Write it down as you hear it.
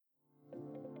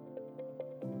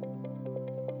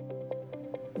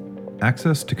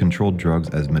Access to controlled drugs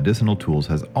as medicinal tools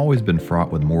has always been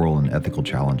fraught with moral and ethical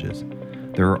challenges.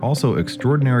 There are also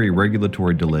extraordinary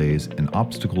regulatory delays and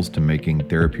obstacles to making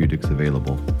therapeutics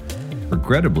available.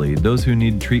 Regrettably, those who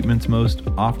need treatments most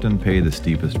often pay the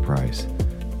steepest price.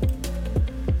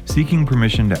 Seeking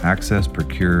permission to access,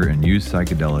 procure, and use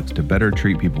psychedelics to better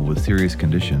treat people with serious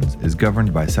conditions is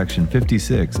governed by Section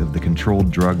 56 of the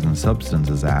Controlled Drugs and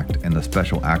Substances Act and the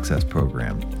Special Access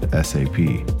Program,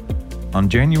 SAP. On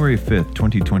January 5,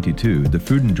 2022, the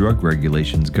Food and Drug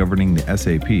Regulations governing the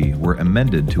SAP were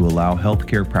amended to allow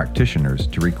healthcare practitioners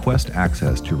to request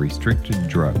access to restricted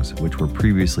drugs which were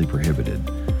previously prohibited.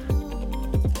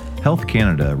 Health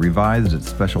Canada revised its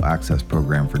Special Access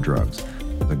Program for drugs,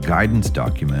 a guidance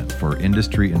document for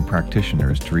industry and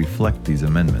practitioners to reflect these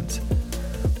amendments.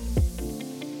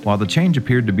 While the change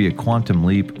appeared to be a quantum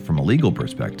leap from a legal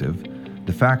perspective,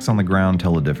 the facts on the ground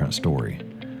tell a different story.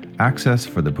 Access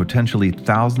for the potentially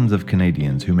thousands of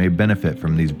Canadians who may benefit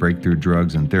from these breakthrough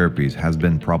drugs and therapies has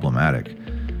been problematic.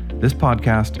 This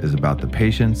podcast is about the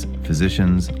patients,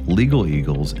 physicians, legal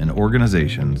eagles, and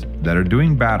organizations that are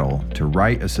doing battle to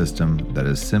right a system that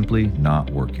is simply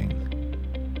not working.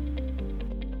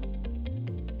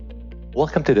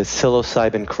 Welcome to the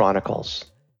Psilocybin Chronicles,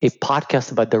 a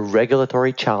podcast about the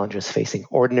regulatory challenges facing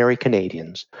ordinary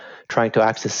Canadians trying to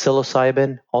access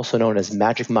psilocybin, also known as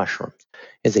magic mushrooms,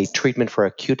 as a treatment for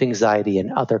acute anxiety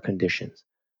and other conditions.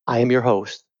 I am your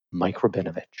host, Mike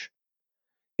Rabinovich.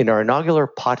 In our inaugural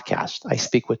podcast, I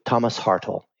speak with Thomas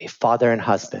Hartle, a father and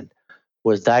husband who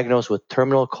was diagnosed with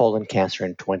terminal colon cancer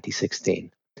in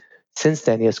 2016. Since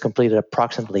then, he has completed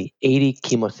approximately 80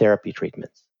 chemotherapy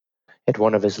treatments. At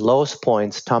one of his lowest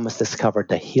points, Thomas discovered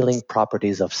the healing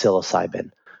properties of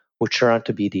psilocybin, which turned out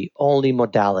to be the only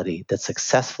modality that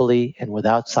successfully and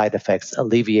without side effects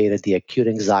alleviated the acute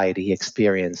anxiety he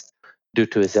experienced due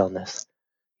to his illness.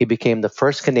 He became the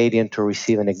first Canadian to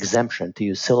receive an exemption to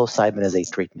use psilocybin as a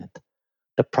treatment.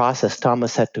 The process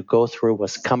Thomas had to go through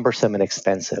was cumbersome and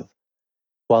expensive.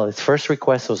 While his first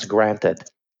request was granted,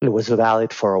 it was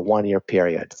valid for a 1-year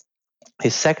period.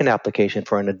 His second application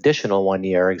for an additional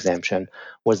 1-year exemption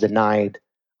was denied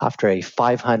after a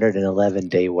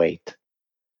 511-day wait.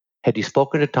 Had you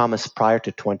spoken to Thomas prior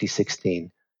to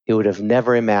 2016, he would have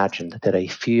never imagined that a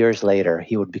few years later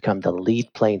he would become the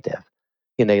lead plaintiff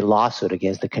in a lawsuit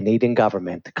against the Canadian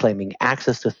government claiming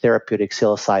access to therapeutic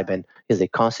psilocybin is a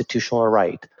constitutional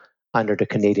right under the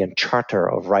Canadian Charter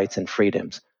of Rights and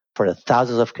Freedoms for the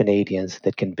thousands of Canadians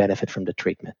that can benefit from the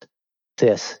treatment.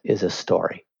 This is a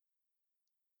story.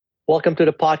 Welcome to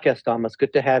the podcast, Thomas.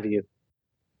 Good to have you.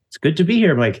 It's good to be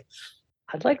here, Mike.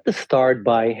 I'd like to start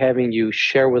by having you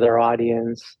share with our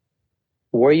audience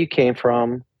where you came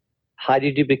from. How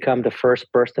did you become the first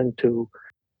person to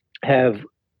have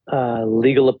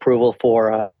legal approval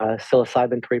for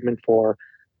psilocybin treatment for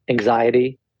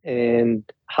anxiety? And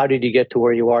how did you get to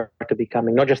where you are to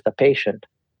becoming not just a patient,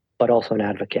 but also an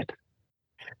advocate?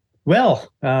 Well,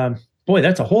 boy,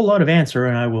 that's a whole lot of answer,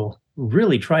 and I will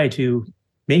really try to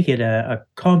make it a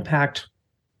compact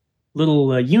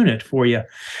little unit for you.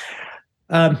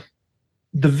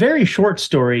 The very short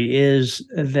story is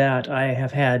that I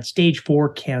have had stage 4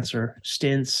 cancer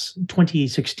since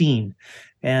 2016.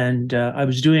 And I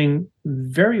was doing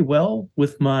very well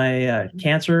with my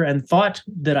cancer and thought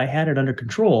that I had it under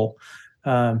control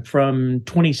from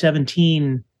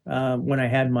 2017 when I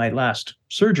had my last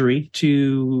surgery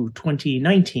to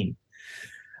 2019.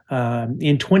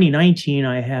 In 2019,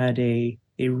 I had a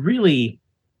really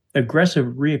aggressive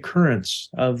reoccurrence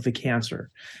of the cancer.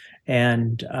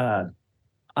 And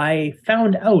I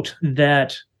found out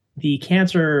that the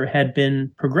cancer had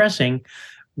been progressing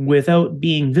without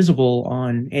being visible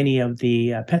on any of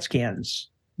the PET scans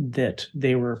that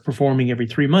they were performing every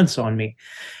 3 months on me.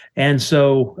 And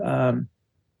so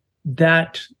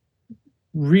that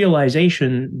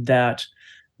realization that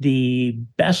the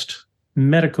best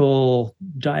medical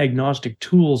diagnostic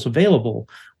tools available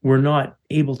were not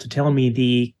able to tell me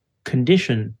the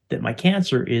condition that my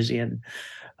cancer is in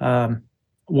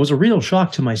was a real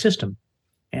shock to my system.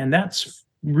 And that's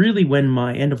really when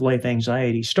my end-of-life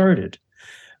anxiety started.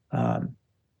 I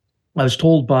was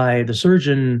told by the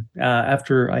surgeon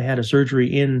after I had a surgery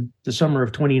in the summer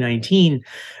of 2019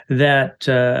 that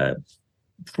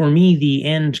for me, the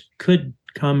end could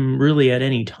come really at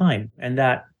any time. And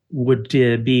that would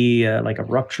be like a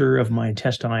rupture of my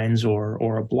intestines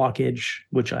or a blockage,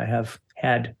 which I have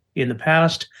had in the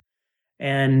past.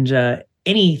 And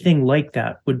anything like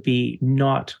that would be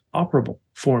not operable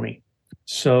for me.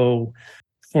 So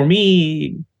for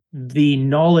me, the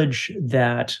knowledge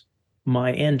that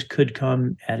my end could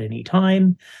come at any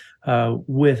time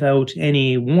without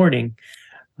any warning,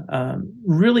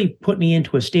 really put me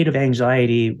into a state of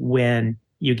anxiety when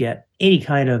you get any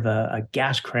kind of a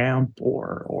gas cramp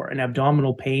or an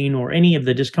abdominal pain or any of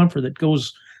the discomfort that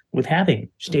goes with having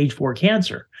stage 4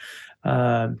 cancer.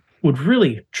 Would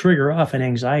really trigger off an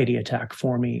anxiety attack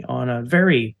for me on a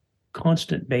very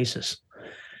constant basis.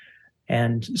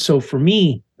 And so for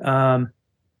me,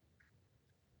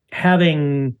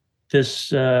 having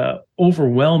this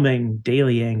overwhelming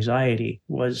daily anxiety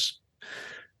was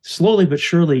slowly but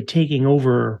surely taking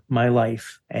over my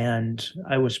life. And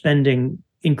I was spending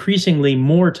increasingly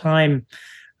more time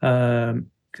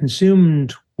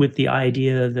consumed with the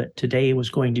idea that today was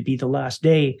going to be the last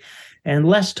day, and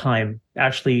less time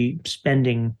actually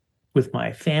spending with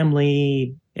my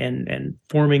family and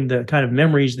forming the kind of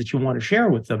memories that you want to share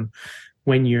with them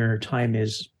when your time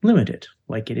is limited,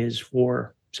 like it is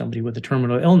for somebody with a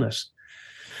terminal illness.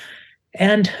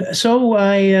 And so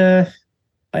I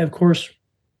of course,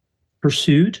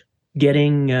 pursued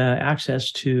getting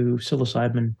access to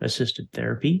psilocybin-assisted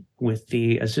therapy with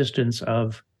the assistance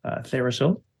of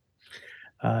Therasil.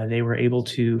 They were able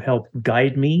to help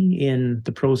guide me in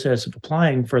the process of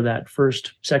applying for that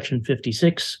first Section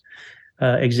 56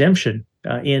 exemption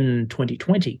in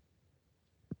 2020.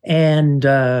 And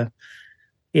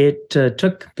it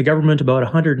took the government about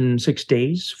 106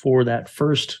 days for that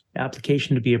first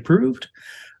application to be approved.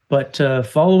 But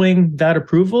following that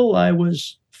approval, I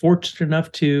was fortunate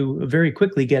enough to very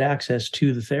quickly get access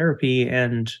to the therapy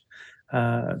and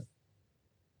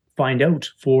find out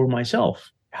for myself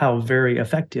how very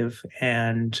effective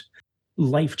and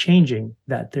life-changing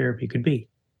that therapy could be.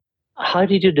 How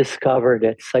did you discover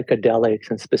that psychedelics,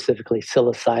 and specifically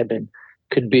psilocybin,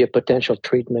 could be a potential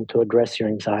treatment to address your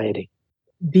anxiety?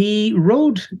 The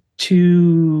road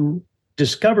to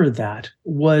discover that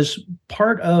was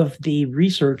part of the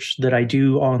research that I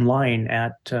do online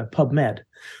at PubMed.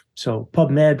 So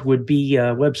PubMed would be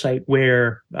a website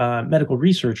where medical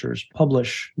researchers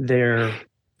publish their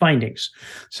findings.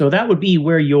 So that would be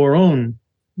where your own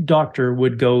doctor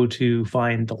would go to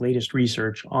find the latest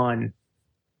research on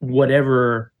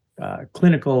whatever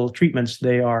clinical treatments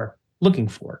they are looking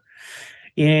for.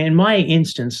 In my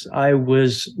instance, I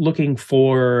was looking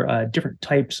for different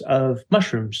types of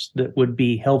mushrooms that would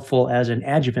be helpful as an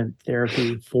adjuvant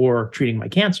therapy for treating my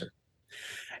cancer.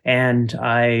 And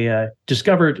I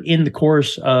discovered in the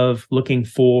course of looking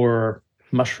for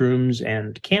mushrooms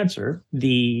and cancer,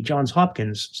 the Johns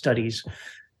Hopkins studies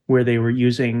where they were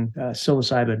using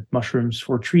psilocybin mushrooms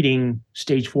for treating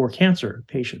stage 4 cancer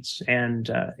patients and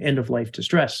end-of-life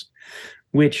distress,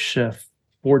 which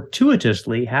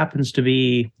fortuitously happens to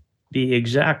be the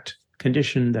exact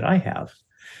condition that I have.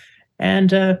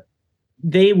 And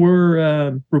they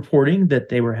were reporting that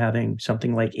they were having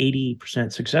something like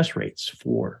 80% success rates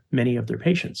for many of their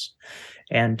patients.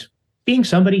 And being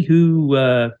somebody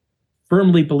who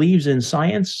firmly believes in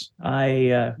science,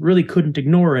 I really couldn't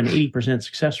ignore an 80%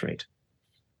 success rate.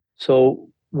 So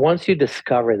once you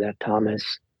discovered that, Thomas,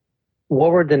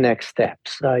 what were the next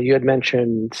steps? You had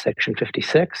mentioned Section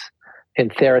 56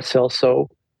 and Therasil. So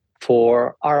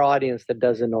for our audience that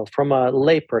doesn't know, from a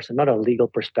layperson, not a legal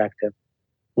perspective,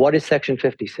 what is Section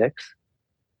 56?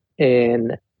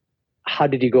 And how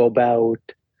did you go about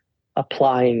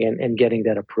applying and getting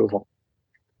that approval?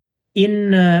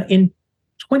 In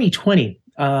 2020,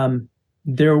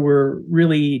 there were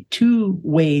really two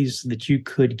ways that you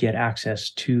could get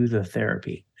access to the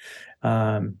therapy.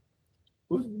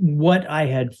 What I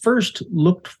had first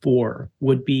looked for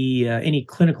would be any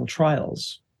clinical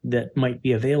trials that might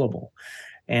be available.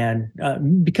 And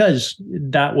because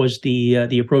that was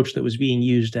the approach that was being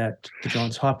used at the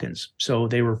Johns Hopkins. So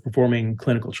they were performing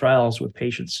clinical trials with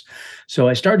patients. So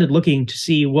I started looking to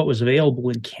see what was available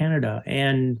in Canada.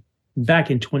 And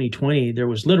back in 2020, there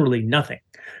was literally nothing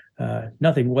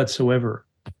whatsoever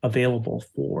available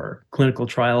for clinical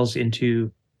trials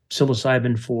into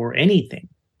psilocybin for anything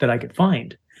that I could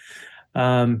find.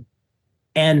 And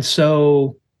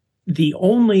so the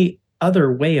only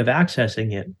other way of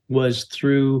accessing it was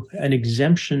through an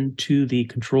exemption to the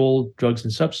Controlled Drugs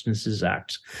and Substances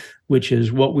Act, which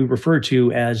is what we refer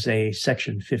to as a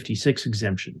Section 56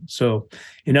 exemption. So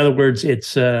in other words, it's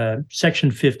Section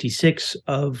 56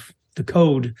 of the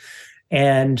code,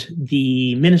 and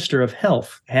the Minister of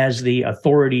Health has the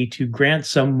authority to grant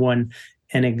someone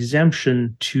an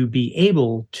exemption to be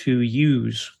able to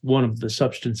use one of the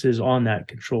substances on that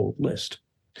controlled list.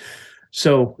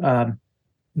 So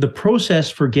the process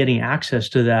for getting access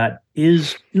to that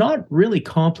is not really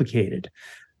complicated.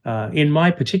 In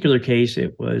my particular case,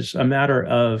 it was a matter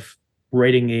of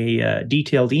writing a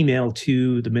detailed email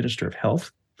to the Minister of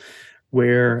Health,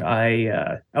 where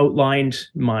I outlined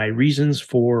my reasons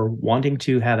for wanting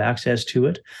to have access to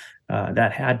it.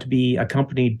 That had to be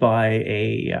accompanied by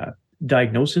a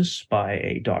diagnosis by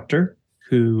a doctor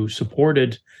who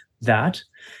supported that,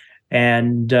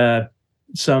 and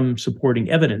some supporting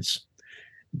evidence.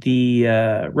 The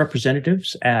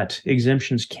representatives at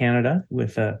Exemptions Canada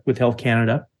with Health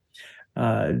Canada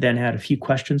then had a few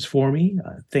questions for me,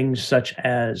 things such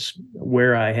as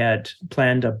where I had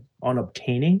planned on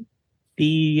obtaining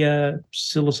the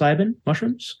psilocybin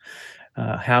mushrooms,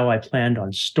 how I planned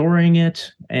on storing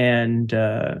it, and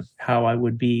how I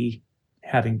would be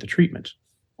having the treatment,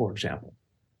 for example.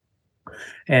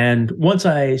 And once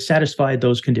I satisfied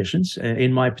those conditions,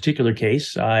 in my particular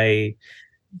case, I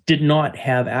did not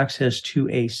have access to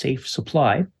a safe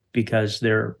supply because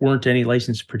there weren't any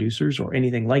licensed producers or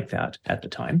anything like that at the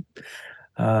time.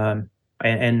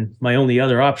 And my only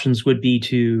other options would be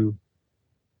to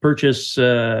purchase,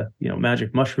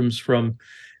 magic mushrooms from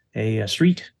a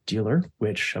street dealer,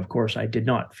 which of course I did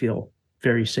not feel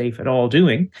very safe at all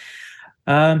doing.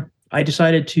 I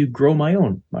decided to grow my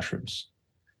own mushrooms.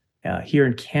 Here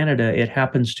in Canada, it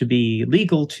happens to be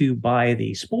legal to buy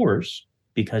the spores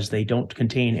because they don't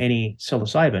contain any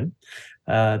psilocybin.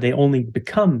 They only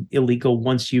become illegal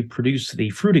once you produce the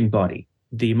fruiting body,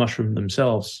 the mushroom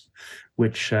themselves,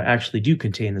 which actually do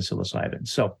contain the psilocybin.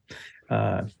 So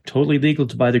totally legal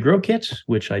to buy the grow kit,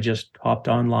 which I just hopped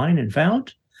online and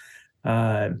found.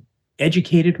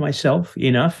 Educated myself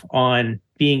enough on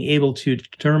being able to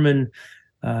determine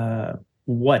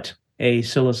what a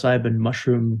psilocybin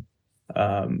mushroom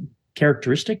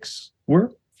characteristics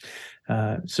were.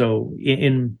 So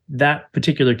in that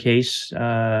particular case,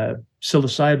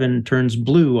 psilocybin turns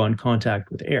blue on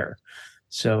contact with air.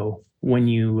 So when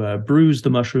you bruise the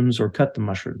mushrooms or cut the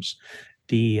mushrooms,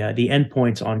 the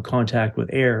endpoints on contact with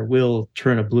air will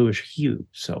turn a bluish hue.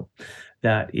 So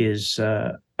that is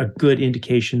a good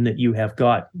indication that you have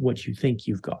got what you think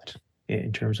you've got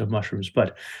in terms of mushrooms.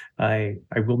 But I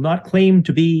will not claim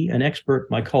to be an expert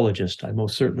mycologist. I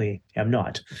most certainly am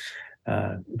not.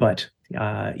 But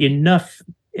enough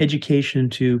education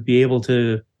to be able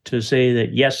to say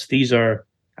that, yes, these are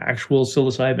actual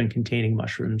psilocybin containing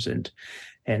mushrooms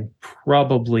and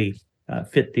probably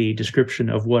fit the description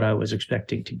of what I was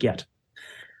expecting to get.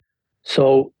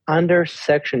 So under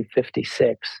Section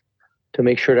 56, to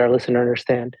make sure that our listener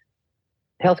understand,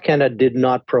 Health Canada did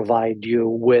not provide you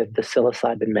with the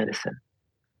psilocybin medicine.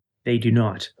 They do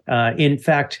not. In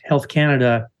fact, Health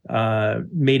Canada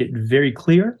made it very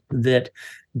clear that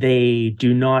they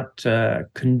do not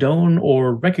condone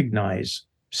or recognize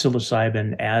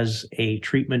psilocybin as a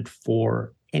treatment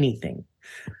for anything.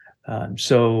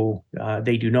 So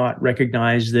they do not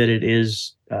recognize that it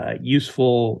is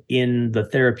useful in the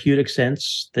therapeutic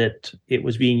sense that it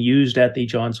was being used at the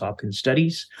Johns Hopkins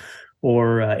studies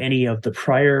or any of the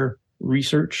prior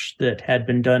research that had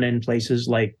been done in places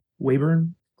like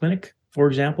Weyburn Clinic, for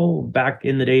example, back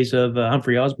in the days of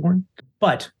Humphrey Osborne.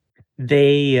 But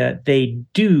they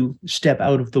do step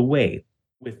out of the way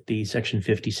with the Section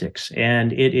 56,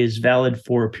 and it is valid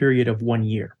for a period of 1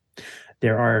 year.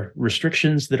 There are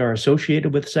restrictions that are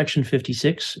associated with Section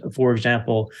 56. For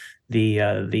example,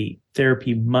 the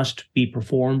therapy must be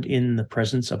performed in the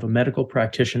presence of a medical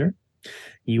practitioner.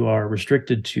 You are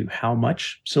restricted to how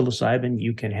much psilocybin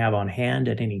you can have on hand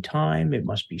at any time. It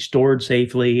must be stored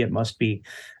safely. It must be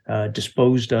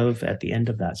disposed of at the end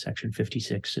of that Section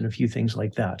 56 and a few things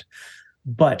like that.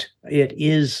 But it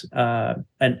is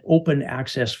an open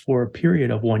access for a period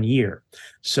of 1 year.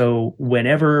 So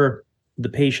whenever the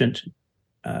patient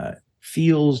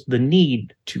feels the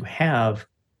need to have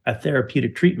a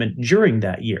therapeutic treatment during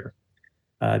that year,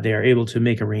 they are able to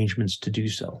make arrangements to do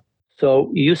so.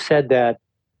 So you said that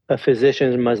a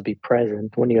physician must be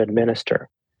present when you administer.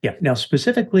 Yeah. Now,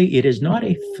 specifically, it is not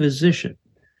a physician.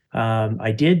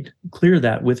 I did clear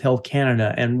that with Health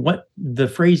Canada, and what the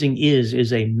phrasing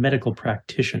is a medical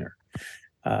practitioner.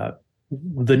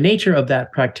 The nature of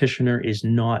that practitioner is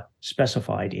not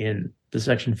specified in the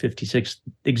Section 56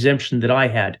 exemption that I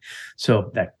had.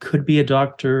 So that could be a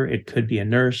doctor, it could be a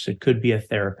nurse, it could be a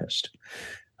therapist.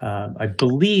 I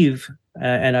believe,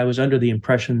 and I was under the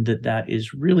impression that that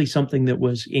is really something that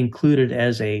was included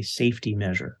as a safety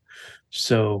measure.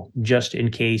 So just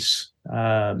in case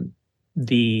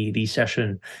the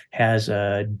session has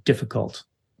difficult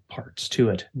parts to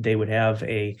it, they would have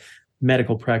a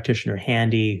medical practitioner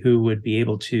handy who would be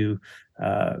able to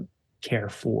care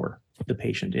for the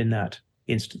patient in that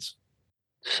instance.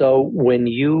 So when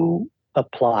you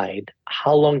applied,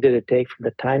 how long did it take from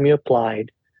the time you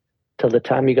applied till the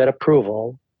time you got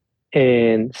approval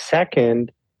And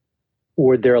second,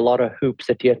 were there a lot of hoops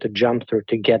that you had to jump through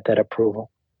to get that approval?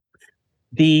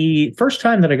 The first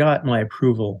time that I got my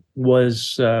approval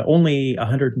was only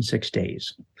 106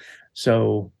 days.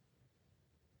 So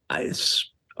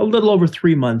it's a little over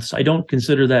 3 months. I don't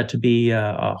consider that to be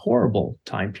a horrible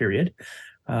time period.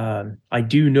 I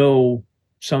do know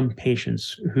some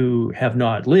patients who have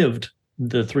not lived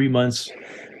the 3 months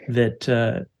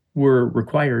that were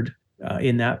required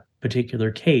in that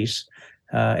particular case,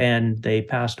 and they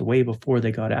passed away before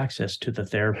they got access to the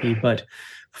therapy. But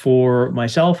for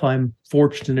myself, I'm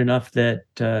fortunate enough that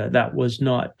that was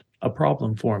not a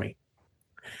problem for me.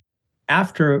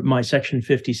 After my Section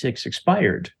 56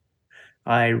 expired,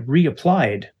 I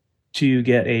reapplied to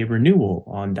get a renewal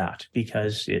on that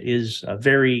because it is a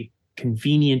very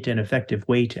convenient and effective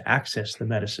way to access the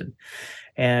medicine.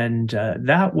 And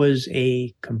that was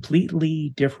a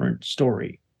completely different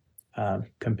story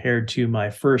compared to my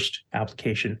first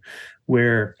application,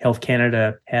 where Health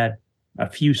Canada had a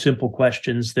few simple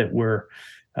questions that were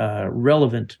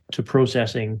relevant to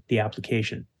processing the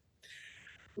application.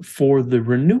 For the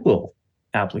renewal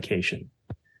application,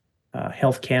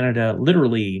 Health Canada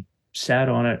literally sat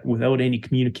on it without any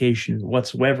communication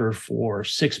whatsoever for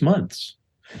 6 months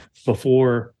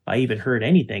before I even heard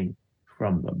anything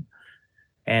from them.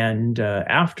 And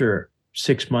after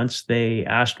 6 months, they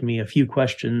asked me a few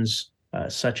questions,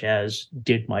 such as,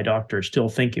 did my doctor still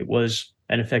think it was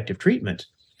an effective treatment,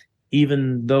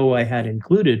 even though I had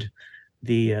included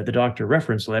the doctor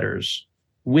reference letters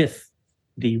with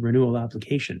the renewal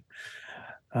application.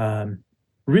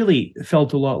 Really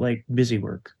felt a lot like busy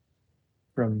work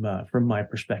from my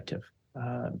perspective.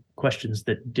 Questions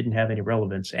that didn't have any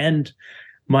relevance, and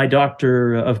my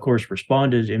doctor, of course,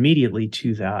 responded immediately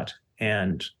to that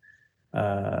and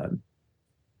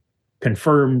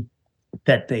confirmed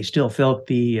that they still felt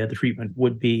the treatment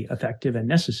would be effective and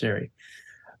necessary.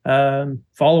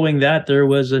 Following that, there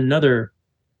was another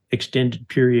extended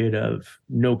period of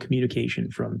no communication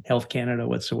from Health Canada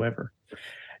whatsoever.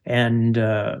 And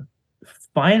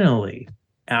finally,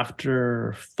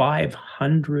 after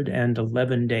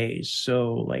 511 days,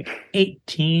 so like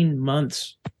 18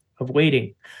 months of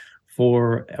waiting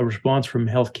for a response from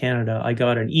Health Canada, I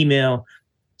got an email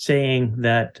saying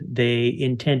that they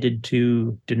intended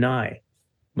to deny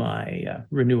my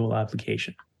renewal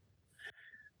application,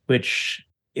 which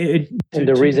and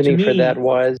the reasoning for that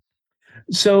was?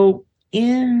 So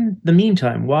in the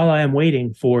meantime, while I am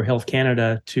waiting for Health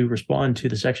Canada to respond to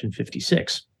the Section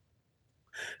 56,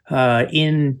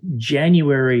 in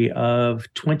January of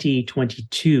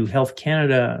 2022, Health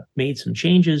Canada made some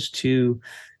changes to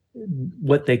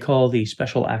what they call the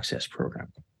Special Access Program.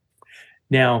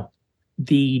 Now,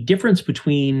 the difference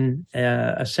between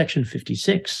a Section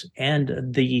 56 and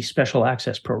the Special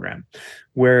Access Program,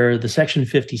 where the Section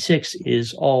 56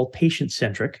 is all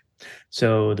patient-centric,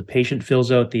 so the patient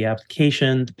fills out the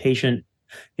application, the patient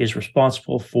is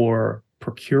responsible for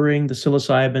procuring the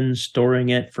psilocybin, storing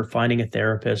it, for finding a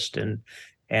therapist, and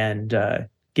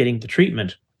getting the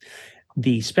treatment.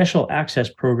 The Special Access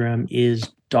Program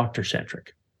is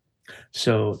doctor-centric.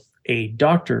 So a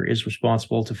doctor is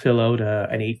responsible to fill out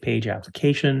an 8-page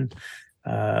application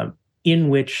in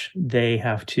which they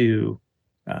have to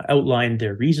outline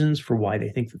their reasons for why they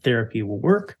think the therapy will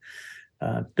work.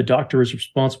 The doctor is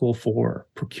responsible for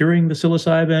procuring the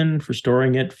psilocybin, for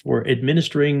storing it, for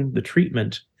administering the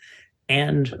treatment,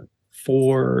 and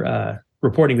for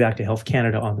reporting back to Health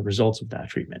Canada on the results of that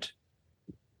treatment.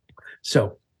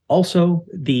 So also,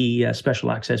 the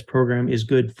Special Access Program is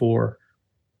good for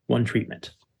one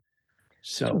treatment.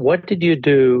 So what did you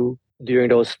do during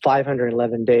those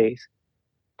 511 days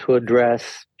to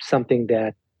address something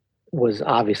that was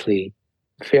obviously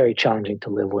very challenging to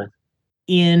live with?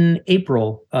 In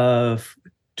April of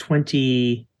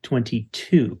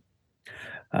 2022,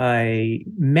 I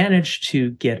managed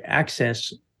to get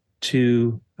access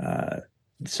to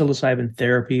psilocybin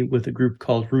therapy with a group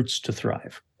called Roots to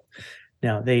Thrive.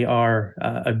 Now, they are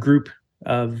a group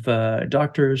of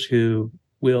doctors who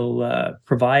will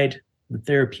provide the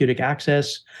therapeutic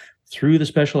access through the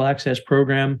Special Access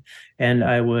Program, and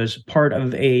I was part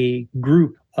of a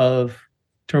group of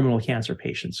terminal cancer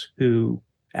patients who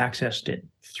accessed it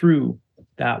through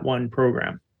that one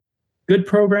program. Good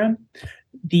program.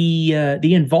 The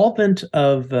involvement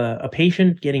of a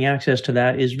patient getting access to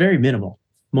that is very minimal.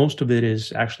 Most of it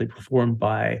is actually performed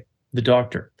by the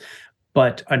doctor.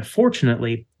 But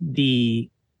unfortunately, the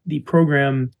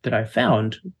program that I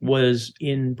found was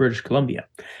in British Columbia.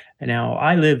 And now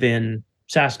I live in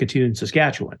Saskatoon,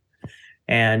 Saskatchewan,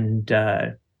 and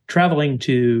traveling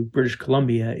to British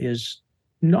Columbia is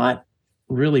not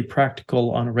really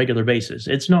practical on a regular basis.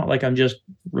 It's not like I'm just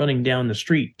running down the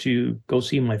street to go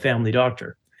see my family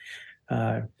doctor.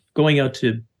 Going out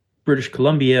to British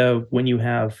Columbia when you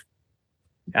have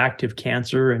active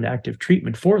cancer and active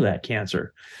treatment for that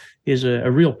cancer is a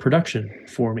real production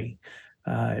for me.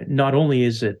 Not only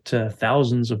is it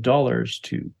thousands of dollars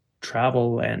to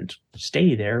travel and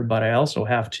stay there, but I also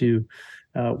have to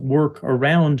work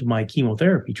around my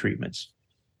chemotherapy treatments,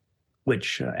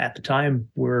 which at the time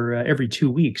were every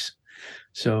 2 weeks.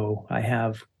 So I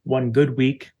have one good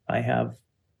week, I have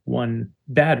one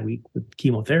bad week with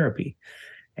chemotherapy.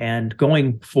 And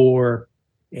going for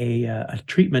a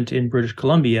treatment in British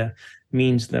Columbia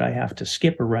means that I have to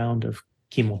skip a round of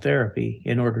chemotherapy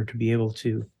in order to be able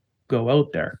to go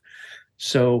out there.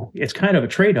 So it's kind of a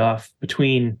trade-off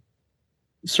between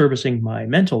servicing my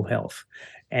mental health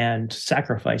and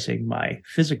sacrificing my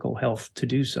physical health to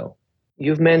do so.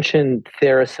 You've mentioned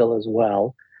Theracell as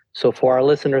well. So for our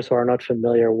listeners who are not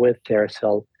familiar with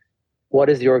Theracell, what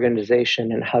is the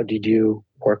organization and how did you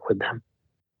work with them?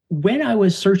 When I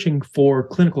was searching for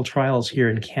clinical trials here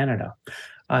in Canada,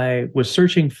 I was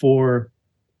searching for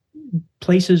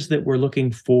places that were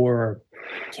looking for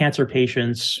cancer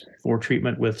patients for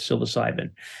treatment with psilocybin.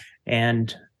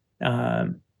 And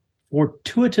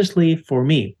fortuitously for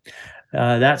me,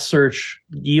 that search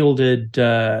yielded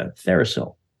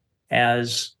Theracell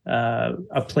as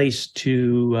a place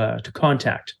to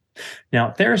contact.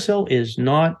 Now, Theracell is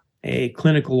not a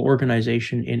clinical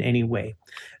organization in any way.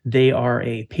 They are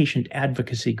a patient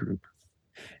advocacy group.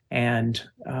 And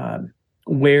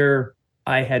where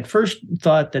I had first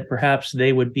thought that perhaps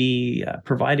they would be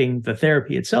providing the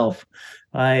therapy itself,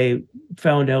 I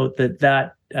found out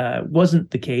that wasn't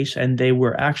the case, and they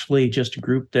were actually just a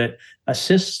group that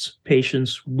assists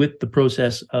patients with the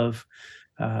process of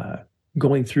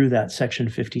going through that Section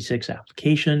 56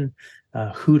 application,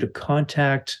 who to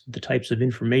contact, the types of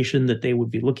information that they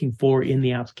would be looking for in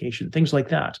the application, things like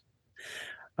that.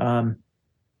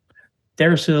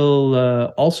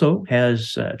 Theracell also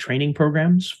has training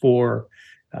programs for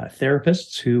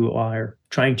therapists who are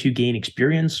trying to gain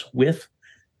experience with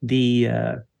the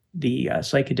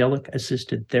psychedelic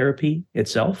assisted therapy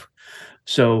itself.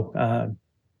 So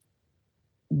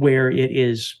where it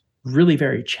is really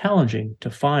very challenging to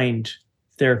find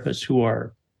therapists who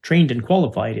are trained and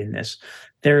qualified in this,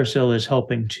 Theracell is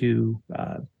helping to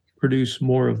produce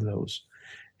more of those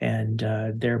and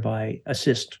thereby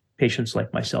assist patients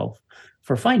like myself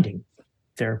for finding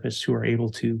therapists who are able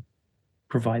to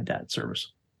provide that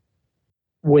service.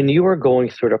 When you were going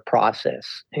through the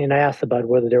process, and I asked about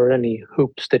whether there were any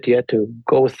hoops that you had to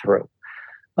go through,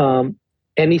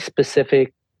 any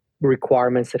specific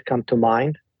requirements that come to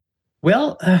mind?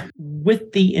 Well,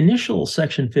 with the initial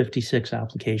Section 56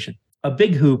 application, a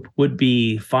big hoop would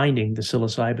be finding the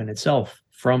psilocybin itself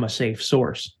from a safe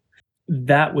source.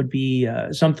 That would be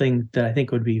something that I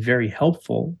think would be very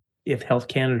helpful if Health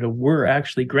Canada were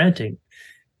actually granting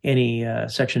any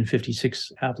Section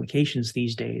 56 applications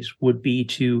these days, would be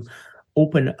to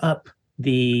open up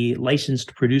the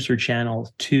licensed producer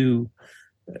channel to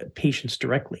patients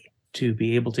directly to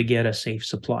be able to get a safe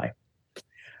supply.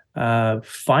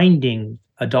 Finding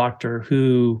a doctor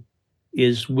who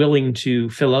is willing to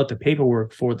fill out the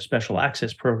paperwork for the special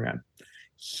access program,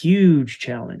 huge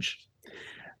challenge.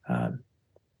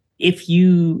 If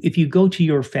you go to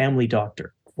your family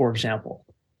doctor, for example,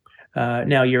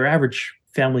 now your average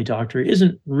family doctor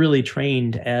isn't really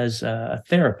trained as a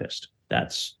therapist.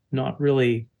 That's not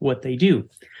really what they do.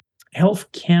 Health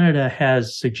Canada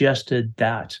has suggested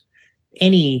that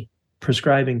any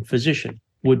prescribing physician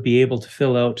would be able to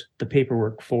fill out the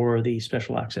paperwork for the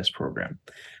special access program.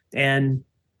 And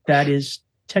that is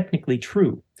technically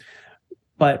true.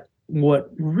 But what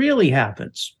really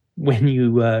happens when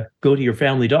you go to your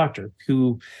family doctor,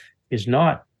 who is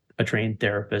not a trained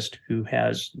therapist, who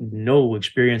has no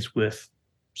experience with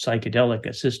psychedelic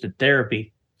assisted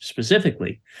therapy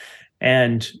specifically,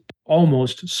 and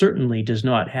almost certainly does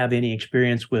not have any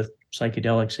experience with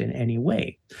psychedelics in any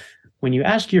way. When you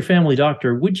ask your family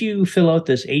doctor, would you fill out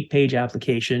this 8-page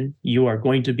application? You are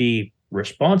going to be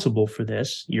responsible for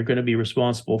this. You're going to be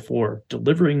responsible for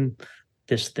delivering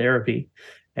this therapy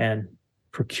and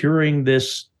procuring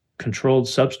this controlled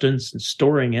substance and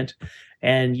storing it.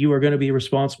 And you are going to be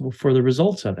responsible for the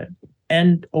results of it.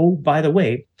 And oh, by the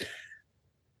way,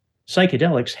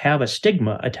 psychedelics have a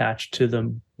stigma attached to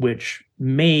them, which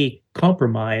may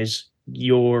compromise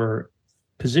your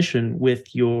position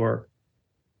with your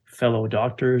fellow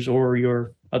doctors or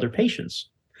your other patients.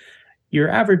 Your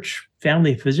average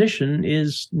family physician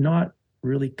is not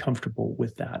really comfortable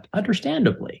with that,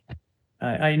 understandably.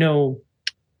 I know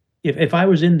if I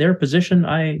was in their position,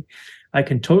 I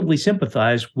can totally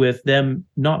sympathize with them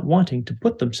not wanting to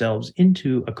put themselves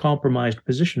into a compromised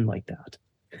position like that.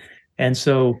 And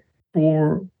so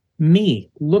for me,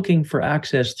 looking for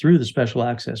access through the special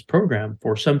access program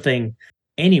for something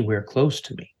anywhere close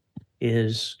to me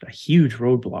is a huge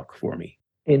roadblock for me.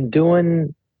 In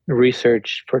doing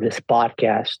research for this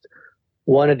podcast,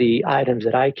 one of the items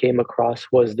that I came across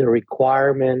was the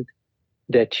requirement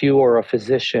that you or a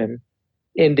physician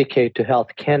indicate to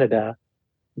Health Canada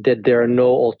that there are no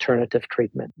alternative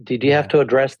treatment. Did you have to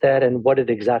address that? And what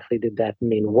exactly did that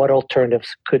mean? What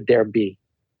alternatives could there be?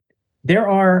 There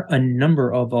are a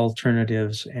number of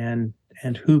alternatives and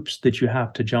hoops that you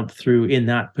have to jump through in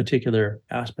that particular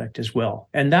aspect as well.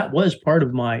 And that was part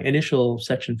of my initial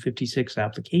Section 56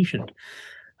 application.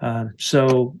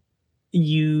 So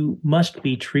you must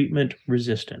be treatment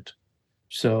resistant.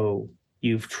 So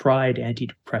you've tried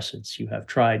antidepressants, you have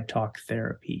tried talk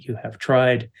therapy, you have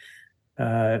tried,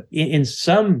 in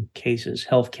some cases,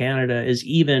 Health Canada is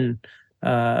even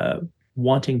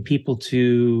wanting people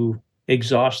to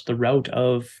exhaust the route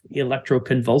of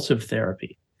electroconvulsive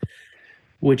therapy,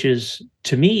 which is,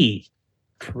 to me,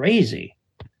 crazy.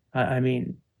 I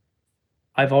mean,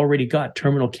 I've already got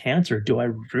terminal cancer. Do I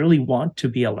really want to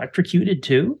be electrocuted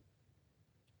too?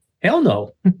 Hell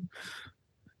no.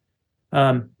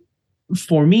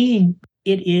 For me,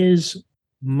 it is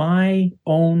my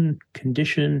own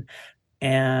condition,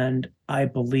 and I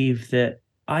believe that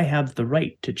I have the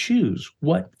right to choose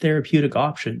what therapeutic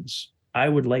options I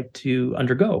would like to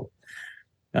undergo.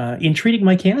 In treating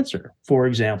my cancer, for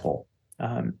example,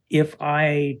 if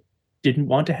I didn't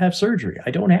want to have surgery,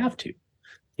 I don't have to.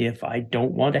 If I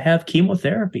don't want to have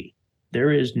chemotherapy,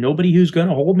 there is nobody who's going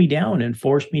to hold me down and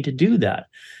force me to do that.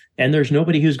 And there's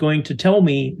nobody who's going to tell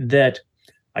me that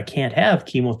I can't have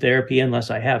chemotherapy unless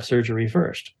I have surgery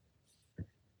first.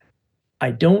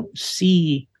 I don't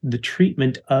see the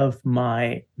treatment of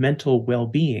my mental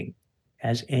well-being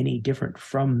as any different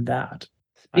from that.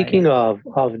 Speaking of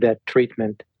that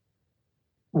treatment,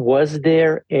 was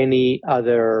there any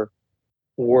other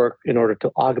work in order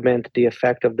to augment the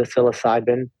effect of the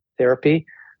psilocybin therapy?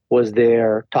 Was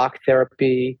there talk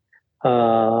therapy?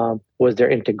 Was there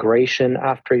integration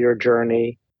after your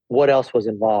journey? What else was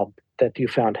involved that you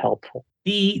found helpful?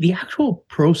 The actual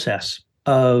process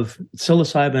of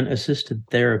psilocybin-assisted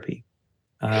therapy,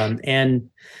 and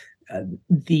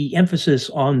the emphasis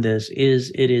on this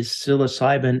is it is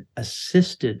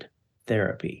psilocybin-assisted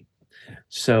therapy.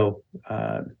 So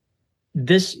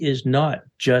this is not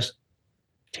just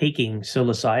taking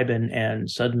psilocybin and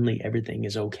suddenly everything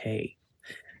is okay.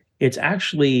 It's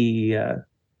actually a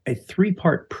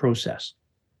three-part process.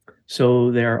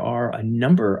 So there are a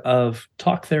number of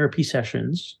talk therapy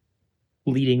sessions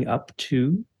leading up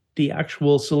to the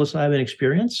actual psilocybin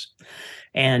experience.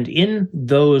 And in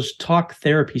those talk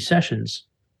therapy sessions,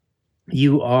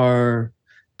 you are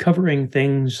covering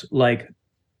things like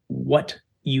what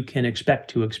you can expect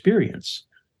to experience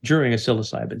during a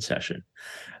psilocybin session,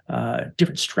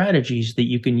 different strategies that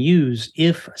you can use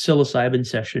if a psilocybin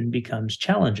session becomes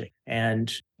challenging.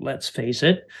 And let's face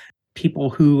it, people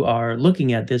who are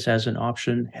looking at this as an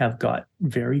option have got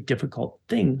very difficult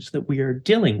things that we are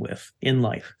dealing with in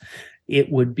life. It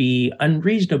would be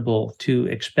unreasonable to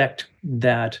expect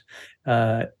that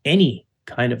any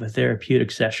kind of a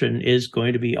therapeutic session is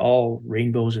going to be all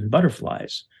rainbows and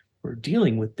butterflies. We're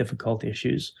dealing with difficult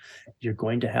issues. You're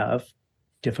going to have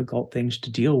difficult things to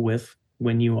deal with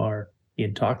when you are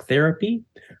in talk therapy,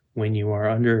 when you are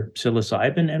under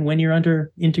psilocybin, and when you're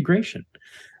under integration.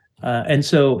 And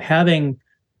so having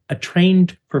a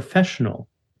trained professional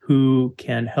who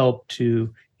can help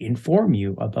to inform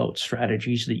you about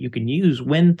strategies that you can use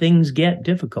when things get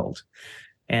difficult.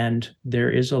 And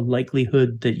there is a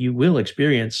likelihood that you will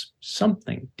experience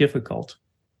something difficult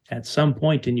at some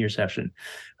point in your session.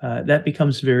 That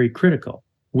becomes very critical,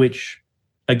 which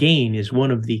again is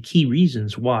one of the key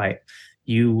reasons why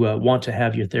you want to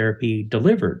have your therapy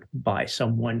delivered by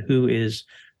someone who is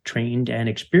trained and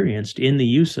experienced in the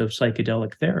use of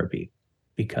psychedelic therapy,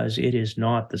 because it is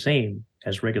not the same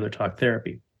as regular talk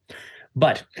therapy.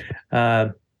 But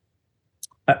a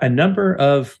number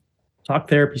of talk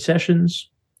therapy sessions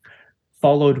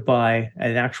followed by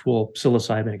an actual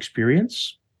psilocybin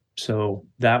experience. So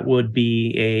that would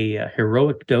be a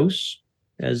heroic dose,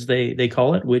 as they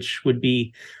call it, which would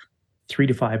be 3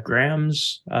 to 5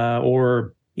 grams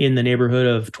or in the neighborhood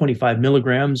of 25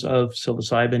 milligrams of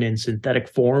psilocybin in synthetic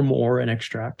form or an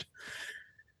extract,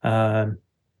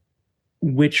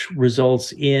 which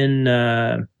results in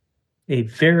a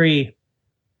very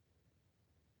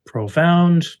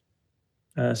profound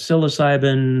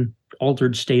psilocybin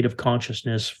altered state of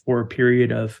consciousness for a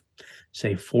period of,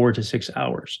 say, 4 to 6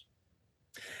 hours.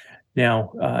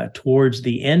 Now, towards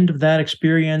the end of that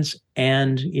experience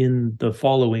and in the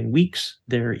following weeks,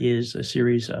 there is a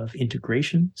series of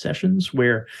integration sessions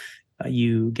where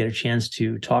you get a chance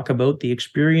to talk about the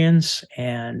experience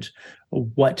and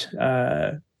what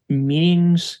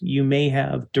meanings you may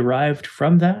have derived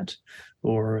from that,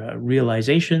 or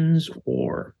realizations,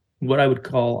 or what I would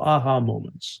call aha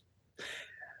moments.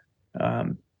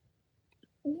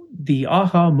 The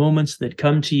aha moments that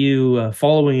come to you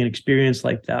following an experience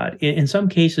like that, in some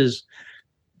cases,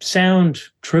 sound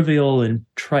trivial and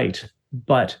trite,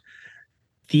 but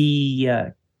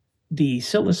the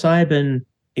psilocybin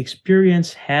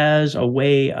experience has a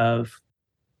way of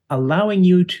allowing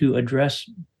you to address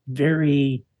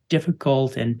very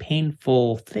difficult and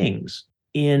painful things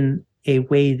in a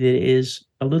way that is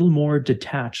a little more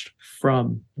detached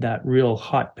from that real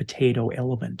hot potato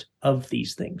element of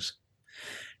these things.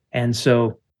 And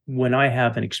so when I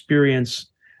have an experience,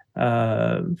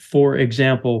 for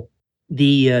example,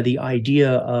 the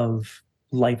idea of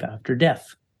life after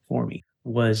death for me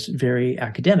was very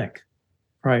academic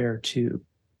prior to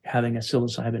having a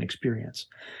psilocybin experience.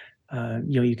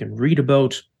 You can read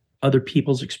about other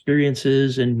people's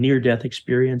experiences and near-death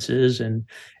experiences and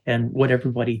what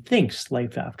everybody thinks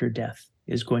life after death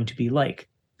is going to be like.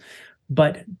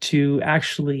 But to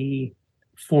actually,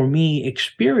 for me,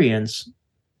 experience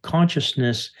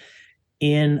consciousness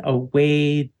in a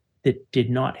way that did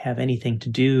not have anything to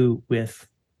do with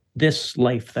this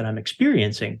life that I'm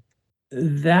experiencing,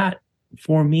 that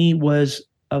for me was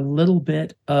a little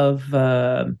bit of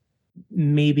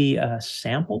maybe a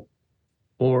sample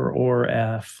or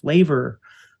a flavor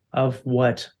of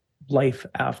what life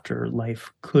after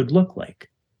life could look like.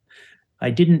 I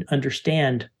didn't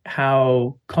understand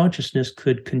how consciousness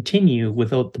could continue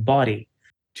without the body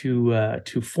to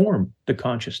form the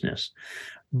consciousness.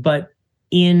 But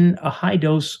in a high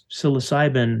dose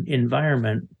psilocybin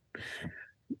environment,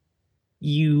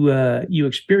 you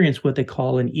experience what they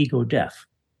call an ego death.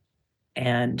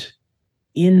 And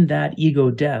in that ego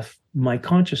death, my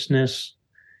consciousness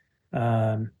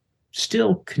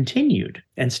still continued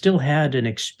and still had an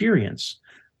experience,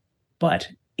 but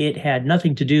it had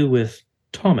nothing to do with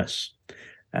Thomas,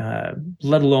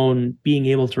 let alone being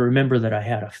able to remember that I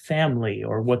had a family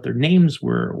or what their names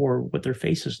were or what their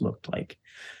faces looked like.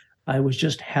 I was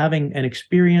just having an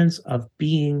experience of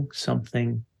being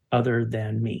something other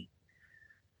than me.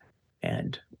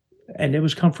 And it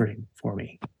was comforting for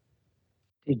me.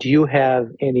 Did you have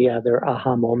any other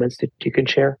aha moments that you can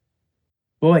share?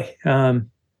 Boy,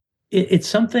 it's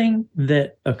something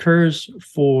that occurs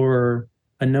for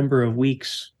a number of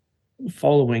weeks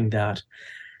following that.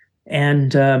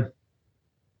 And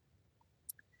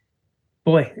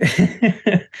boy,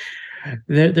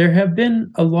 there have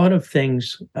been a lot of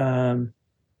things,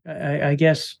 I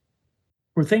guess,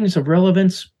 for things of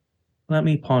relevance. Let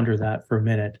me ponder that for a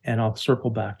minute and I'll circle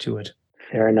back to it.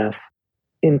 Fair enough.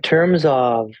 In terms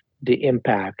of the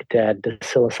impact that the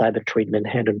psilocybin treatment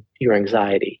had on your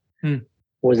anxiety,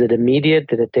 was it immediate?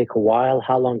 Did it take a while?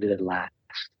 How long did it last?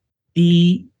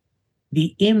 The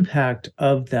impact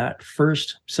of that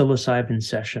first psilocybin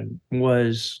session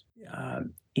was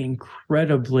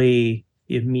incredibly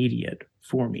immediate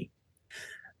for me.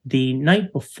 The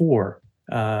night before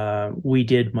we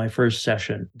did my first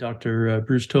session, Dr.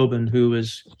 Bruce Tobin, who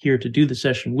was here to do the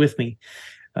session with me,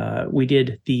 we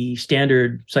did the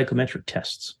standard psychometric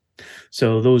tests.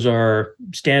 So those are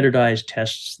standardized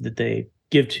tests that they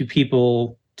give to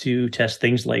people to test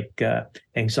things like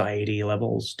anxiety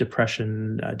levels,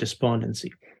 depression,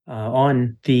 despondency.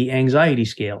 On the anxiety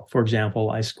scale, for example,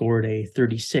 I scored a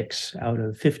 36 out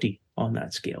of 50 on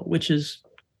that scale, which is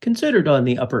considered on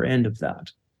the upper end of that.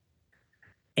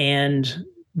 And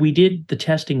we did the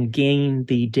testing again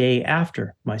the day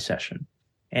after my session,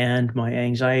 and my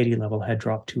anxiety level had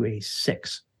dropped to a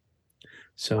 6.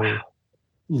 So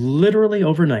literally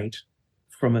overnight,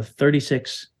 from a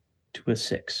 36 to a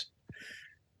 6.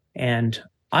 And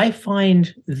I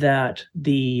find that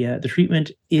the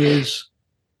treatment is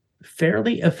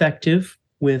fairly effective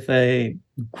with a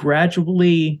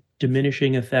gradually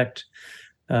diminishing effect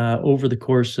over the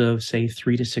course of, say,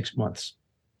 3 to 6 months.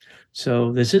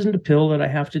 So this isn't a pill that I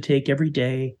have to take every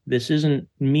day. This isn't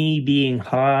me being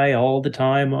high all the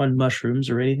time on mushrooms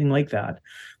or anything like that.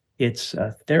 It's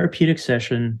a therapeutic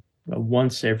session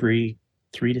once every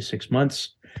 3 to 6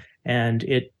 months, and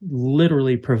it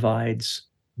literally provides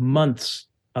months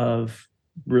of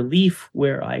relief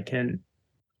where I can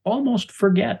almost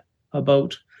forget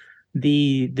about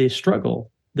the struggle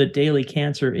that daily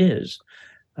cancer is.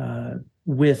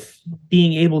 with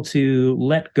being able to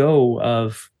let go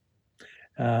of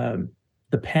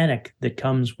the panic that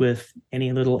comes with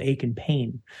any little ache and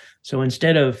pain. So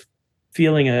instead of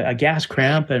feeling a gas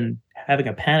cramp and having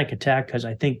a panic attack because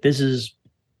I think this is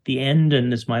the end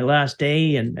and it's my last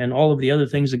day and all of the other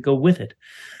things that go with it,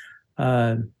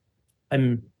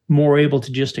 I'm more able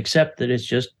to just accept that it's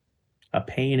just a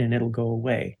pain and it'll go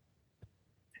away.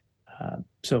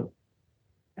 So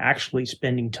actually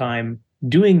spending time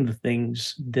doing the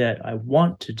things that I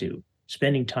want to do,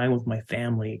 spending time with my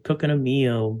family, cooking a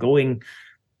meal, going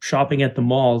shopping at the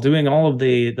mall, doing all of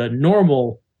the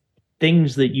normal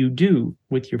things that you do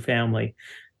with your family,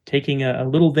 taking a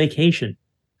little vacation,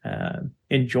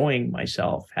 enjoying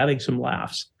myself, having some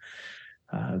laughs.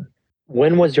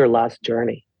 When was your last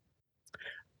journey?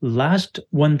 Last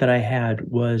one that I had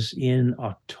was in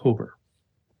October.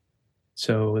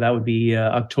 So that would be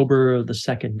October the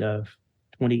 2nd of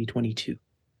 2022.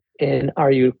 And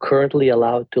are you currently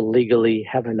allowed to legally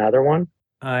have another one?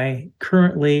 I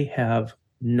currently have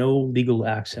no legal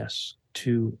access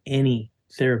to any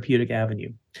therapeutic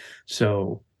avenue.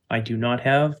 So I do not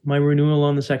have my renewal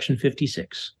on the Section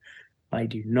 56. I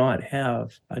do not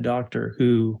have a doctor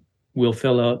who will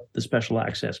fill out the special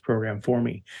access program for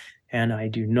me. And I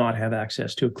do not have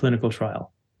access to a clinical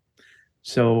trial.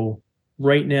 So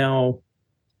right now,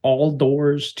 all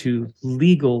doors to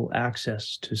legal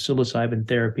access to psilocybin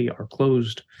therapy are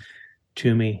closed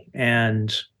to me.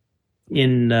 And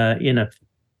in a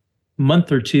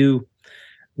month or two,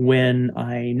 when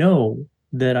I know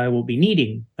that I will be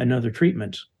needing another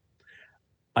treatment,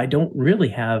 I don't really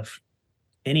have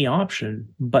any option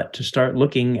but to start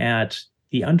looking at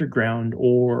the underground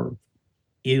or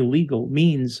illegal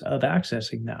means of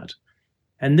accessing that.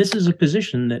 And this is a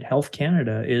position that Health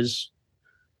Canada is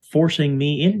forcing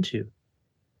me into.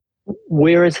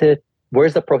 Where's the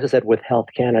process at with Health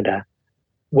Canada?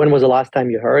 When was the last time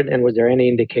you heard, and was there any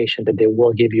indication that they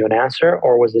will give you an answer,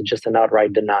 or was it just an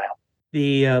outright denial?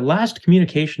 The last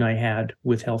communication I had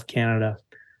with Health Canada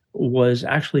was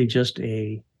actually just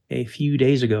a few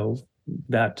days ago,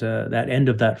 that end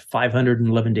of that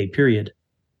 511-day period,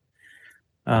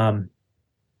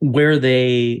 where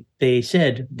they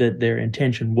said that their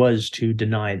intention was to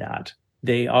deny that.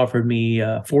 They offered me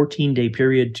a 14-day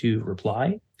period to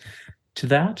reply to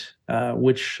that,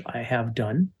 which I have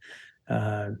done.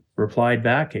 Replied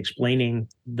back explaining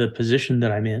the position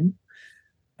that I'm in,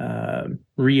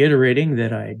 reiterating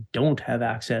that I don't have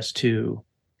access to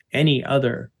any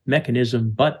other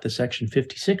mechanism but the Section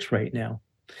 56 right now,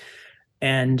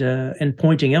 and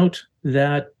pointing out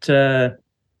that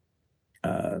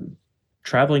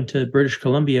traveling to British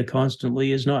Columbia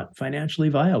constantly is not financially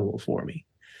viable for me.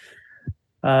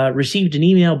 Received an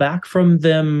email back from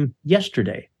them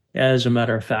yesterday, as a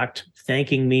matter of fact,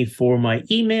 thanking me for my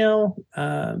email,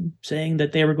 saying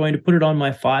that they were going to put it on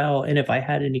my file, and if I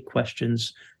had any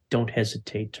questions, don't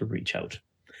hesitate to reach out.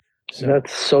 So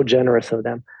that's so generous of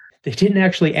them. They didn't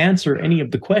actually answer any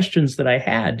of the questions that I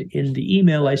had in the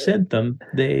email I sent them.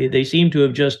 They seem to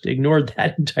have just ignored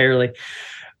that entirely.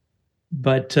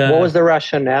 But what was the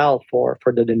rationale for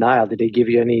the denial? Did they give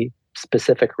you any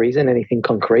specific reason, anything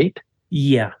concrete?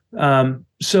 Yeah.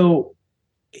 So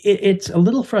it's a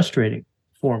little frustrating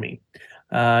for me.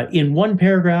 In one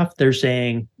paragraph, they're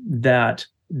saying that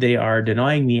they are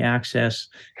denying me access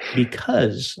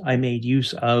because I made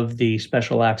use of the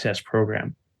special access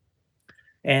program.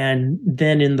 And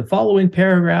then in the following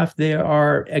paragraph, they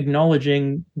are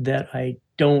acknowledging that I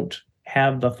don't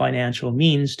have the financial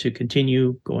means to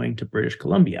continue going to British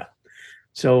Columbia.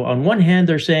 So on one hand,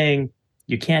 they're saying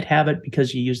you can't have it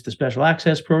because you used the special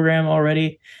access program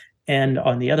already. And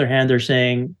on the other hand, they're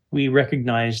saying we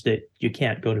recognize that you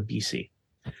can't go to BC.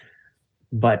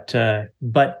 But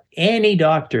any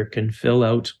doctor can fill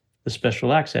out the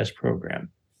special access program,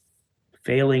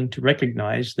 failing to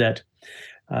recognize that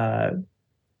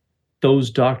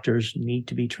those doctors need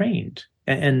to be trained.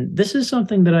 And this is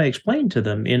something that I explained to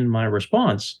them in my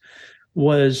response,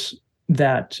 was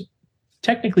that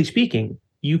technically speaking,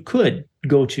 you could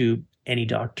go to any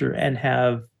doctor and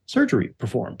have surgery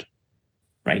performed,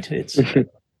 right?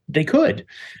 They could.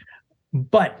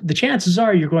 But the chances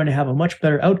are you're going to have a much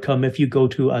better outcome if you go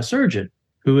to a surgeon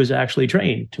who is actually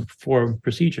trained to perform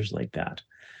procedures like that.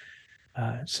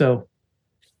 So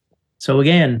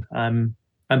again, I'm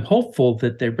hopeful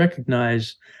that they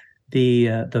recognize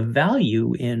the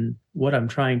value in what I'm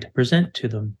trying to present to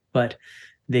them, but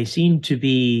they seem to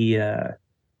be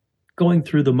going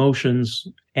through the motions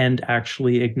and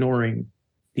actually ignoring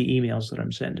the emails that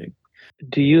I'm sending.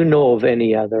 Do you know of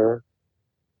any other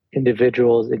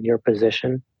individuals in your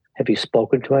position? Have you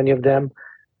spoken to any of them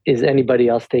Is anybody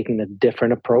else taking a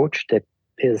different approach that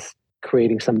is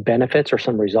creating some benefits or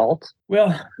some results?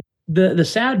 Well, the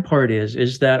sad part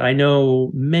is that I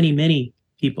know many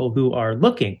people who are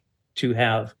looking to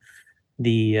have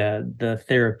the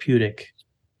therapeutic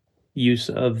use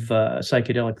of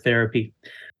psychedelic therapy.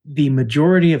 The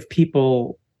majority of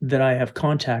people that I have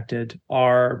contacted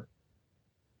are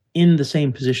in the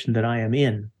same position that I am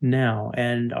in now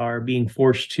and are being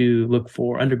forced to look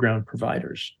for underground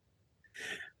providers.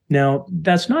 Now,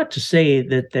 that's not to say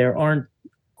that there aren't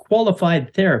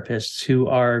qualified therapists who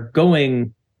are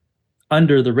going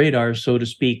under the radar, so to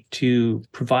speak, to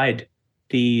provide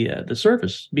the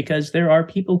service, because there are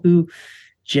people who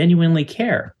genuinely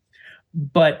care.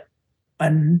 But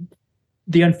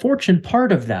the unfortunate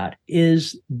part of that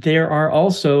is there are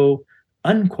also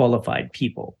unqualified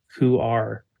people who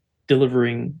are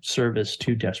delivering service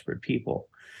to desperate people.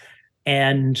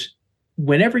 And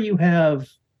whenever you have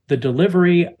the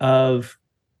delivery of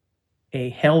a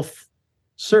health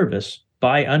service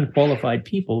by unqualified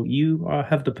people, you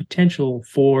have the potential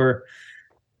for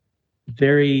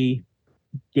very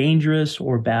dangerous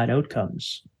or bad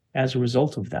outcomes as a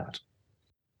result of that.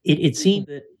 It seems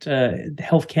that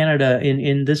Health Canada,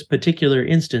 in this particular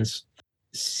instance,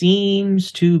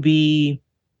 seems to be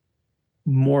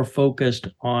more focused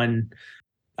on,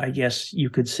 I guess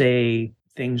you could say,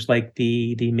 things like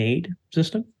the MAID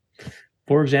system,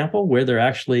 for example, where they're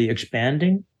actually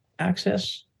expanding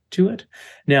access to it.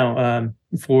 Now,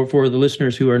 for the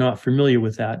listeners who are not familiar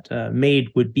with that, MAID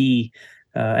would be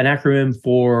an acronym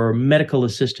for medical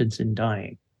assistance in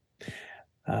dying.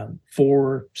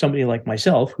 For somebody like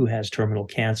myself who has terminal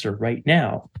cancer right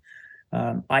now,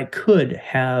 I could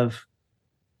have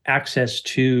access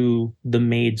to the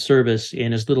MAID service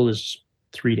in as little as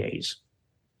 3 days.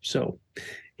 So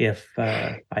if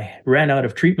I ran out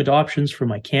of treatment options for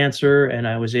my cancer and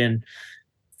I was in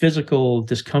physical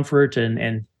discomfort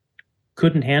and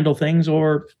couldn't handle things,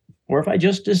 or if I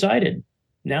just decided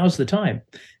now's the time,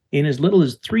 in as little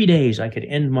as 3 days, I could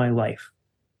end my life.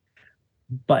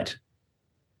 But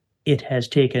it has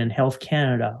taken Health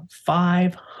Canada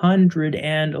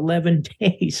 511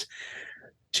 days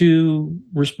to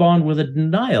respond with a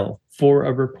denial for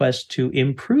a request to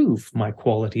improve my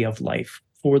quality of life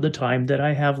for the time that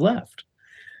I have left.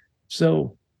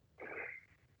 So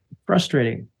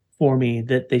frustrating for me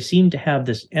that they seem to have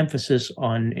this emphasis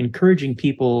on encouraging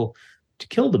people to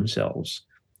kill themselves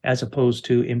as opposed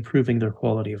to improving their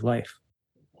quality of life.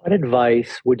 What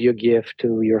advice would you give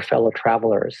to your fellow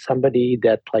travelers, somebody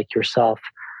that, like yourself,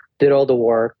 did all the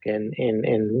work and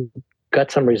got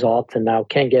some results and now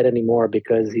can't get any more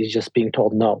because he's just being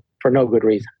told no for no good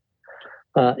reason,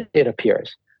 it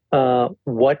appears.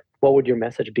 What would your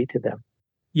message be to them?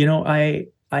 You know, I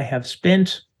have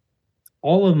spent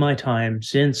all of my time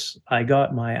since I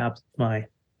got my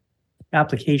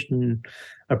application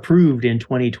approved in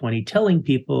 2020 telling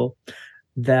people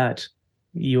that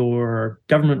your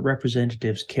government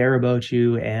representatives care about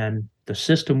you and the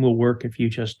system will work if you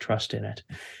just trust in it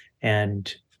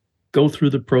and go through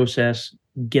the process,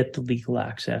 get the legal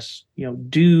access,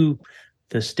 do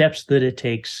the steps that it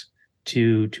takes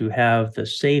to have the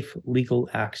safe legal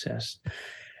access.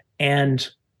 And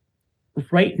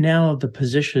right now, the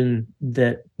position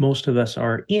that most of us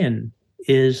are in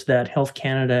is that Health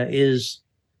Canada is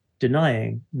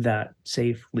denying that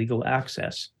safe legal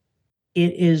access.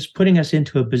 It is putting us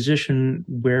into a position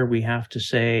where we have to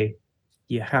say,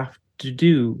 you have to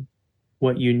do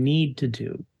what you need to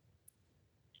do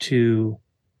to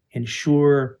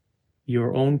ensure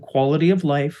your own quality of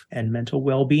life and mental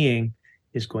well-being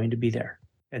is going to be there.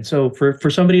 And so for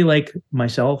somebody like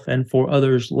myself and for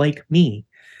others like me,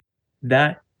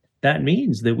 that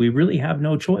means that we really have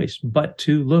no choice but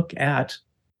to look at,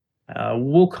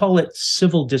 we'll call it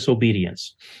civil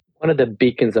disobedience. One of the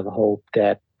beacons of hope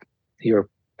that you're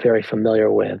very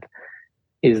familiar with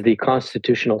is the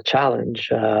constitutional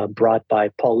challenge brought by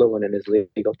Paul Lewin and his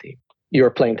legal team. You're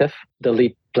a plaintiff, the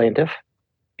lead plaintiff.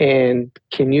 And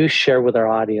can you share with our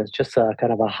audience just a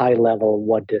kind of a high level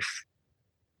what this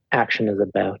action is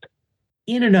about?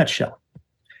 In a nutshell,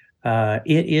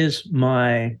 it is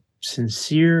my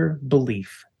sincere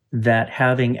belief that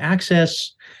having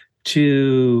access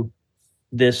to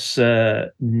this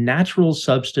natural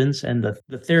substance and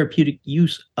the therapeutic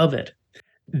use of it,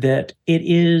 that it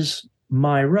is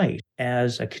my right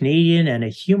as a Canadian and a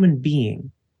human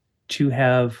being to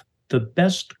have the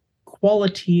best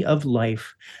quality of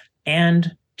life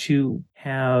and to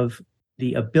have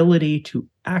the ability to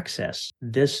access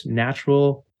this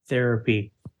natural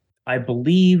therapy. I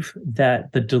believe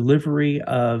that the delivery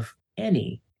of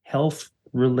any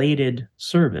health-related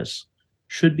service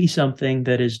should be something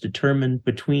that is determined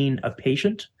between a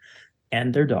patient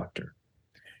and their doctor.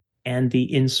 And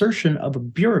the insertion of a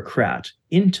bureaucrat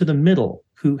into the middle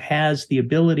who has the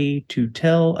ability to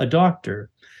tell a doctor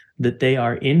that they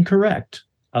are incorrect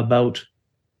about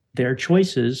their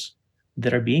choices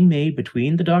that are being made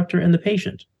between the doctor and the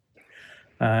patient,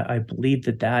 I believe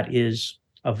that that is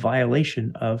a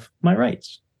violation of my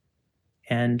rights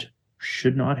and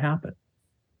should not happen.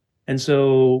 And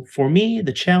so for me,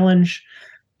 the challenge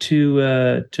to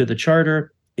the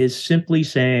charter is simply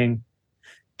saying,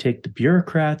 take the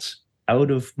bureaucrats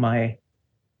out of my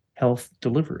health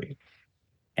delivery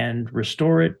and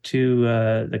restore it to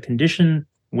the condition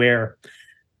where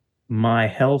my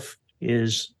health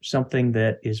is something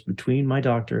that is between my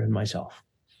doctor and myself.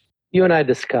 You and I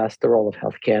discussed the role of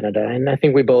Health Canada, and I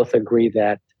think we both agree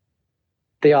that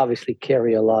they obviously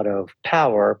carry a lot of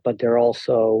power, but they're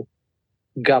also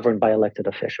governed by elected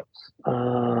officials.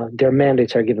 Their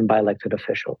mandates are given by elected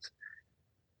officials.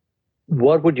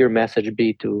 What would your message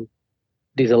be to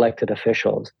these elected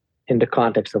officials in the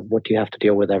context of what you have to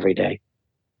deal with every day?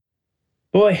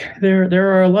 Boy,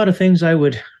 there are a lot of things I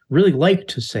would really like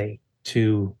to say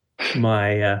to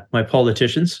my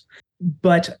politicians,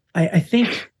 but I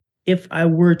think if I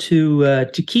were to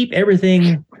keep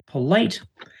everything polite,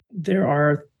 there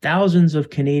are thousands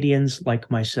of Canadians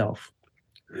like myself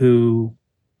who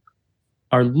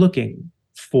are looking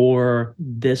for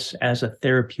this as a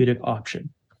therapeutic option.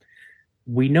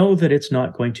 We know that it's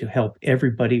not going to help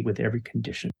everybody with every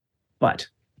condition, but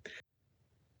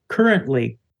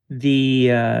currently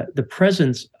the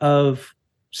presence of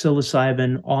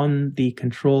psilocybin on the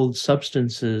controlled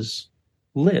substances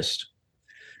list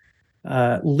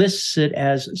lists it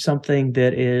as something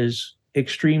that is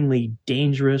extremely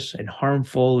dangerous and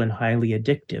harmful and highly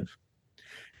addictive.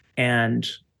 And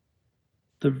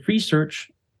the research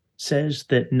says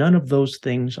that none of those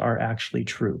things are actually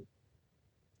true.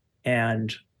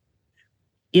 And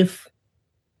if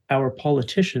our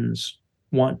politicians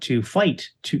want to fight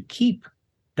to keep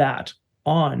that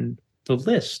on the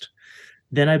list,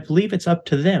 then I believe it's up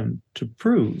to them to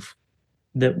prove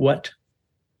that what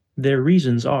their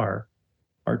reasons are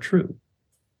true.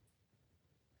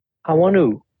 I want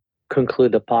to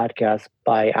conclude the podcast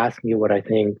by asking you what I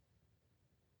think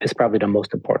is probably the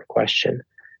most important question.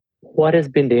 What has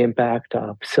been the impact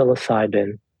of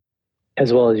psilocybin,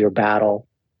 as well as your battle,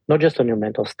 not just on your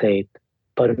mental state,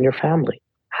 but on your family?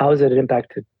 How has it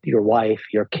impacted your wife,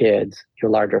 your kids,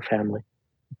 your larger family?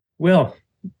 Well,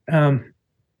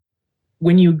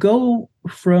 when you go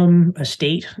from a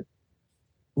state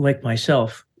like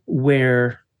myself,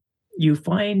 where you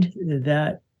find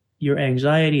that your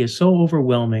anxiety is so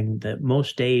overwhelming that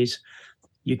most days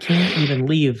you can't even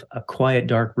leave a quiet,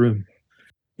 dark room,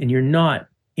 and you're not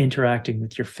interacting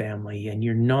with your family, and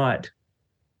you're not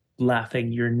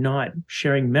laughing, you're not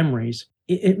sharing memories,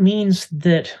 it means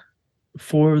that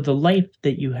for the life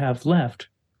that you have left,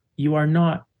 you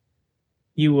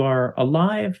are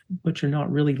alive, but you're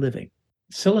not really living.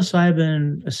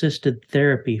 Psilocybin assisted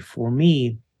therapy for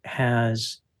me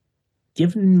has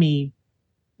given me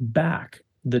back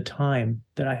the time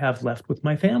that I have left with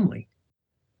my family.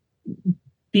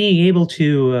 Being able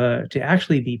to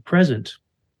actually be present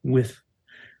with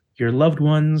your loved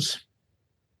ones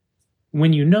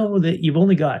when you know that you've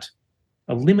only got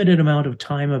a limited amount of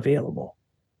time available,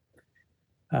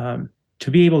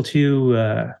 to be able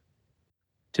to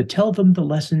tell them the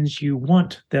lessons you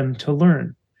want them to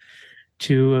learn,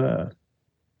 to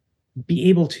be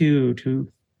able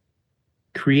to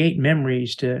create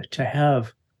memories, to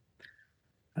have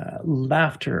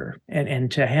laughter,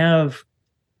 and to have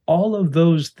all of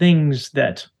those things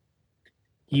that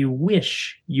you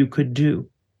wish you could do,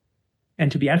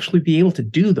 and to be able to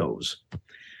do those.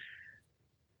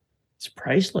 It's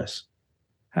priceless.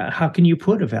 How can you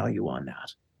put a value on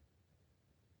that?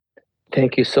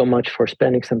 Thank you so much for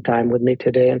spending some time with me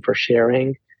today and for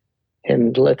sharing.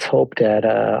 And let's hope that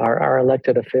our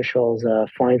elected officials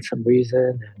find some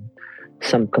reason and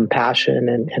some compassion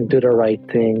and do the right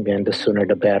thing, and the sooner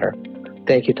the better.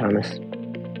 Thank you, Thomas.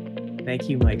 Thank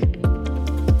you, Mike.